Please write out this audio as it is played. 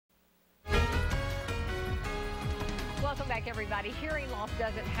Welcome back, everybody. Hearing loss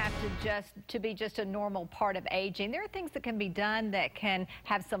doesn't have to be just a normal part of aging. There are things that can be done that can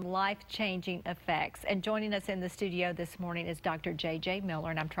have some life-changing effects. And joining us in the studio this morning is Dr. J.J. Miller,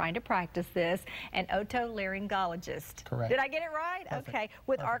 and I'm trying to practice this, an otolaryngologist. Correct. Did I get it right? Perfect. Okay.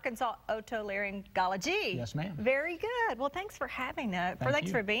 With Perfect. Arkansas Otolaryngology. Yes, ma'am. Very good. Well, thanks for having us.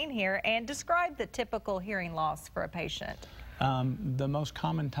 Thanks for being here. And describe the typical hearing loss for a patient. The most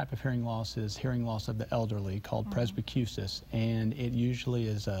common type of hearing loss is hearing loss of the elderly, called presbycusis, and it usually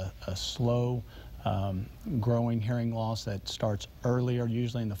is a slow growing hearing loss that starts earlier,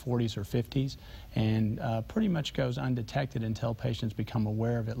 usually in the 40s or 50s, and pretty much goes undetected until patients become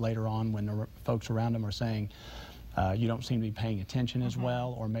aware of it later on when the folks around them are saying, you don't seem to be paying attention as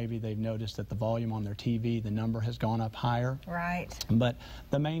well, or maybe they've noticed that the volume on their TV, the number has gone up higher. Right. But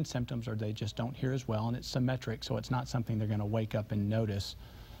the main symptoms are they just don't hear as well, and it's symmetric, so it's not something they're going to wake up and notice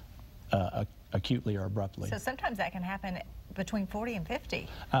acutely or abruptly. So sometimes that can happen between 40 and 50.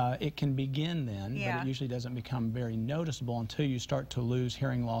 It can begin then, but it usually doesn't become very noticeable until you start to lose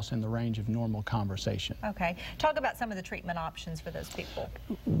hearing loss in the range of normal conversation. Okay. Talk about some of the treatment options for those people.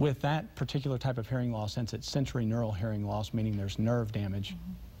 With that particular type of hearing loss, since it's sensory neural hearing loss, meaning there's nerve damage,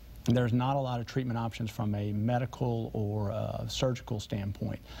 there's not a lot of treatment options from a medical or surgical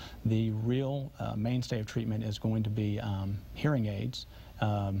standpoint. The real mainstay of treatment is going to be hearing aids.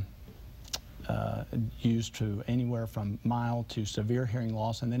 Used to anywhere from mild to severe hearing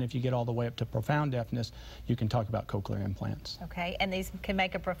loss, and then if you get all the way up to profound deafness, you can talk about cochlear implants. Okay, and these can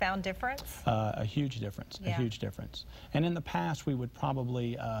make a profound difference? A huge difference, a huge difference. And in the past, we would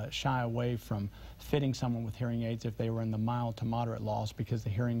probably shy away from fitting someone with hearing aids if they were in the mild to moderate loss, because the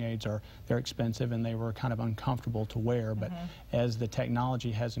hearing aids they're expensive and they were kind of uncomfortable to wear. But as the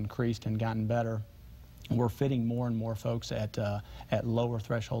technology has increased and gotten better, we're fitting more and more folks at lower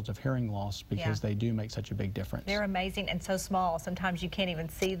thresholds of hearing loss because they do make such a big difference. They're amazing and so small. Sometimes you can't even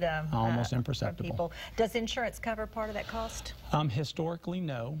see them. Almost imperceptible. Does insurance cover part of that cost? Historically,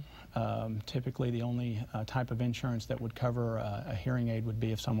 no. Typically, the only type of insurance that would cover a hearing aid would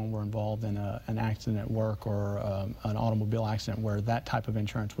be if someone were involved in an accident at work or an automobile accident, where that type of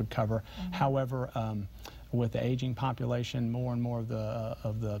insurance would cover. However, with the aging population, more and more of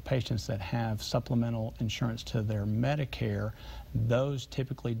the patients that have supplemental insurance to their Medicare, those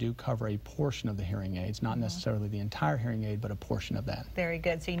typically do cover a portion of the hearing aids, not necessarily the entire hearing aid, but a portion of that. Very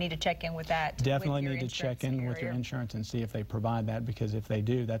good. So you need to check in with that. Definitely need to check in with your insurance and see if they provide that, because if they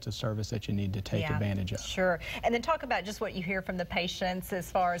do, that's a service that you need to take advantage of. Sure. And then talk about just what you hear from the patients as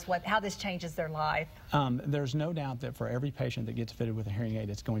far as how this changes their life. There's no doubt that for every patient that gets fitted with a hearing aid,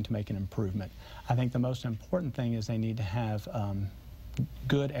 it's going to make an improvement. I think the most important thing is they need to have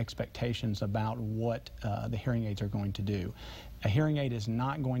good expectations about what the hearing aids are going to do. A hearing aid is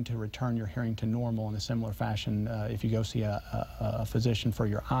not going to return your hearing to normal in a similar fashion. If you go see a physician for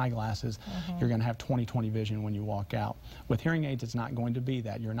your eyeglasses, you're going to have 20/20 vision when you walk out. With hearing aids, it's not going to be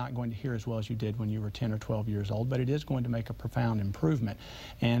that. You're not going to hear as well as you did when you were 10 or 12 years old, but it is going to make a profound improvement.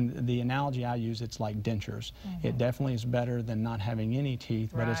 And the analogy I use, it's like dentures. It definitely is better than not having any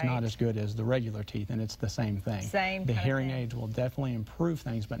teeth, but it's not as good as the regular teeth, and it's the same thing. The hearing aids will definitely improve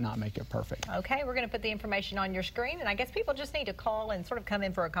things, but not make it perfect. Okay, we're going to put the information on your screen, and I guess people just need to call and sort of come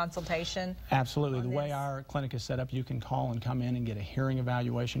in for a consultation. Absolutely. The way our clinic is set up, you can call and come in and get a hearing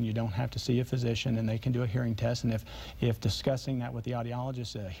evaluation. You don't have to see a physician, and they can do a hearing test. And if discussing that with the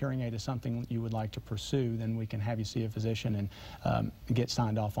audiologist, a hearing aid is something you would like to pursue, then we can have you see a physician and get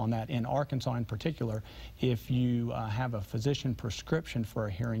signed off on that. In Arkansas in particular, if you have a physician prescription for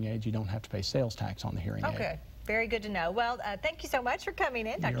a hearing aid, you don't have to pay sales tax on the hearing aid. Okay. Very good to know. Well, thank you so much for coming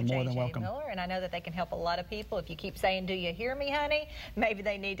in, Dr. J.J. Miller, and I know that they can help a lot of people. If you keep saying, "Do you hear me, honey?" maybe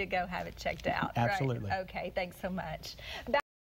they need to go have it checked out. Absolutely. Right? Okay, thanks so much.